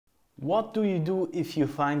What do you do if you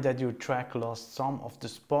find that your track lost some of the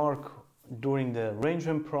spark during the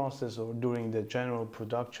arrangement process or during the general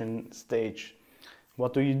production stage?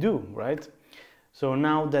 What do you do, right? So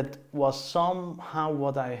now that was somehow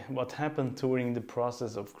what happened during the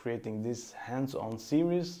process of creating this hands-on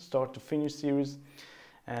series, start to finish series.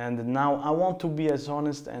 And now I want to be as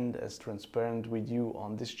honest and as transparent with you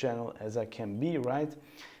on this channel as I can be, right?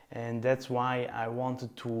 And that's why I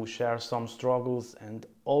wanted to share some struggles and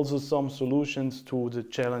also some solutions to the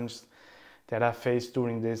challenges that I faced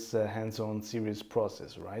during this hands-on series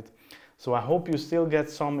process, right? So I hope you still get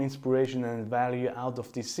some inspiration and value out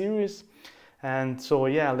of this series. And so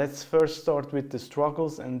yeah, let's first start with the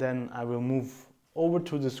struggles, and then I will move over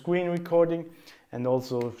to the screen recording and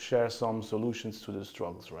also share some solutions to the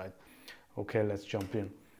struggles, right? Okay, let's jump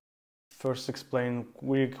in. First explain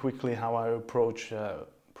really quickly how I approach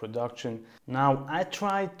production. Now I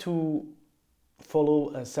try to follow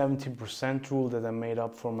a 70% rule that I made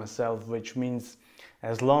up for myself, which means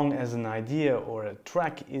as long as an idea or a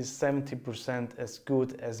track is 70% as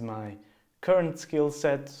good as my current skill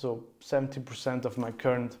set, so 70% of my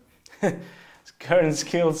current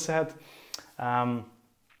skill set, I'm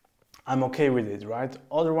okay with it, right?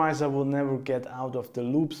 Otherwise I will never get out of the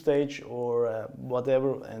loop stage or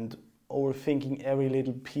whatever and overthinking every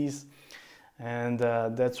little piece. And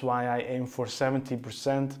that's why I aim for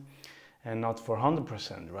 70% and not for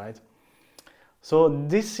 100%, right? So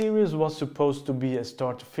this series was supposed to be a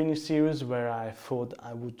start to finish series where I thought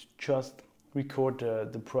I would just record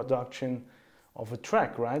the production of a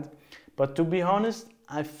track, right? But to be honest,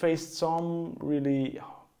 I faced some real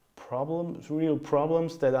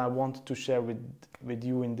problems that I wanted to share with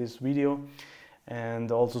you in this video,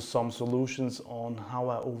 and also some solutions on how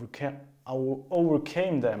I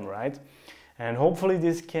overcame them, right? And hopefully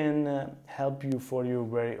this can help you for your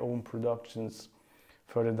very own productions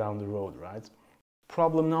further down the road, right?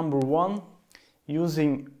 Problem number one,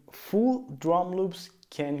 using full drum loops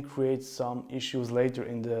can create some issues later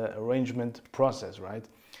in the arrangement process, right?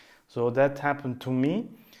 So that happened to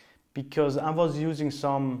me because I was using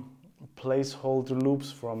some placeholder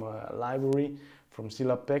loops from a library from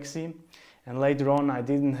Silapexi, and later on I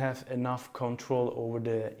didn't have enough control over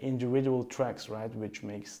the individual tracks, right? Which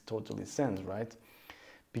makes totally sense, right?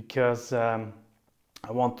 Because I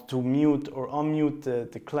wanted to mute or unmute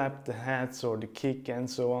the clap, the hats or the kick and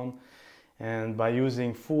so on, and by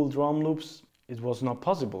using full drum loops it was not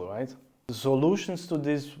possible, right? The solutions to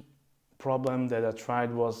this problem that I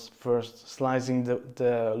tried was first slicing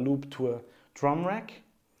the loop to a drum rack,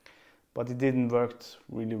 but it didn't work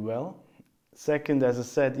really well. Second, as I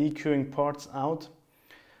said, EQing parts out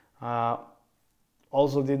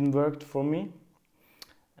also didn't work for me.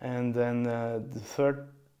 And then the third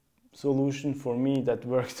solution for me that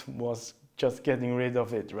worked was just getting rid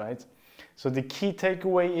of it, right? So the key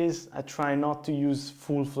takeaway is I try not to use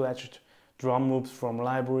full-fledged drum loops from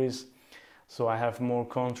libraries, so I have more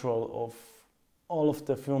control of all of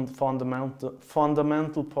the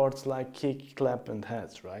fundamental parts like kick, clap and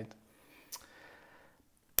hats, right?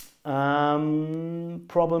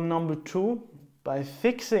 Problem number two, by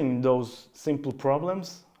fixing those simple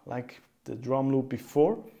problems like the drum loop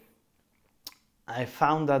before, I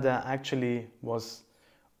found that I actually was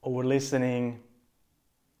over listening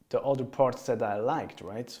the other parts that I liked,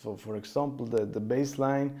 right? So for example, the bass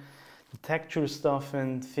line, the texture stuff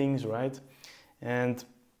and things, right? And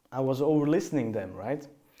I was over listening them, right?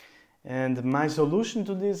 And my solution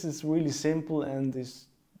to this is really simple, and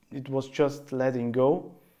it was just letting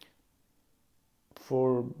go.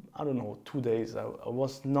 For, I don't know, 2 days, I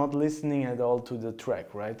was not listening at all to the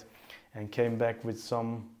track, right? And came back with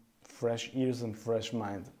some fresh ears and fresh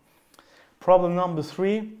mind. Problem number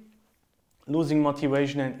three, losing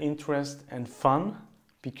motivation and interest and fun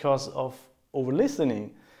because of over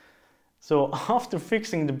listening. So after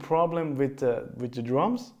fixing the problem with the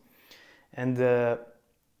drums and the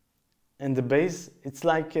bass, it's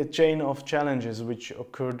like a chain of challenges which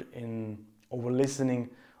occurred in over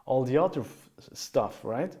listening all the other stuff,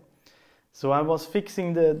 right? So I was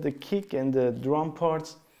fixing the kick and the drum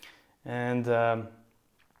parts, and I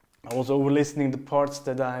was over listening the parts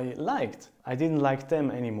that I liked. I didn't like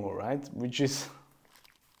them anymore, right? Which is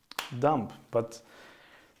dumb, but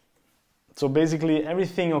so basically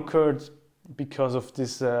everything occurred because of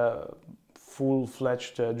this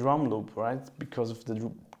full-fledged drum loop, right? Because of the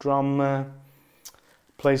drum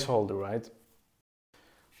placeholder, right?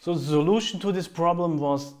 So the solution to this problem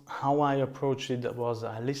was, how I approached it was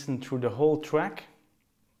I listened through the whole track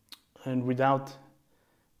and without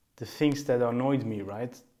the things that annoyed me,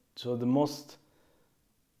 right? So the most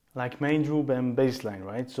like main drum and bass line,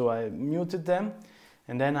 right? So I muted them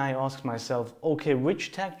And then I asked myself, okay,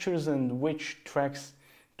 which textures and which tracks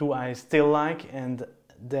do I still like? And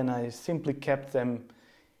then I simply kept them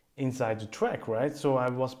inside the track, right? So I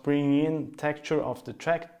was bringing in texture of the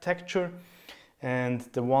track texture, and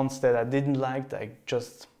the ones that I didn't like, I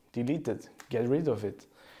just deleted, get rid of it.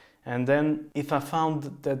 And then if I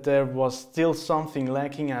found that there was still something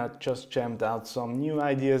lacking, I just jammed out some new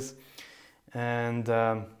ideas. And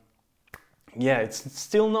yeah, it's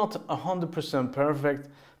still not 100% perfect,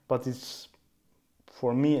 but it's,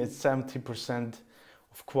 for me, it's 70%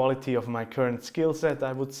 of quality of my current skill set,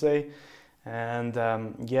 I would say. And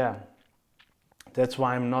yeah, that's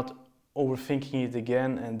why I'm not overthinking it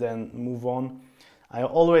again and then move on. I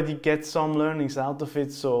already get some learnings out of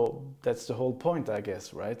it, so that's the whole point, I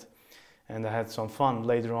guess, right? And I had some fun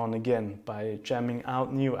later on again by jamming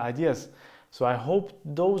out new ideas. So I hope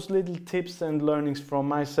those little tips and learnings from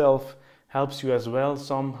myself helps you as well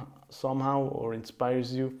somehow, or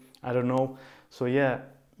inspires you, I don't know. So yeah,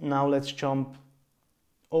 now let's jump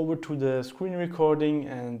over to the screen recording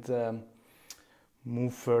and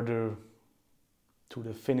move further to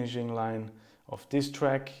the finishing line of this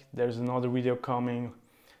track. There's another video coming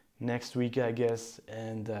next week, I guess.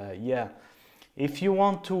 And yeah, if you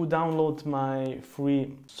want to download my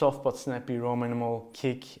free soft but snappy rominimal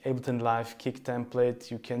kick, Ableton Live kick template,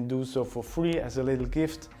 you can do so for free as a little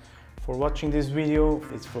gift for watching this video.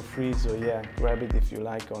 It's for free, so yeah, grab it if you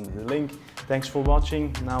like on the link. Thanks for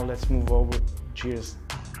watching. Now let's move over. Cheers.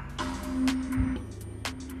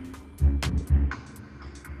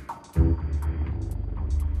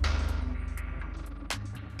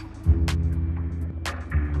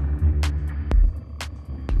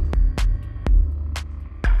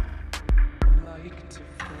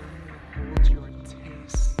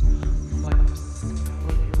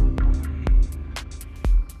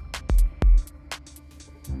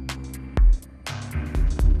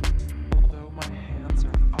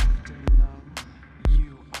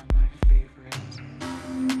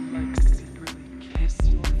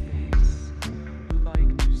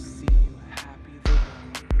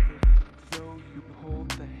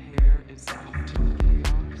 Hold the hair is often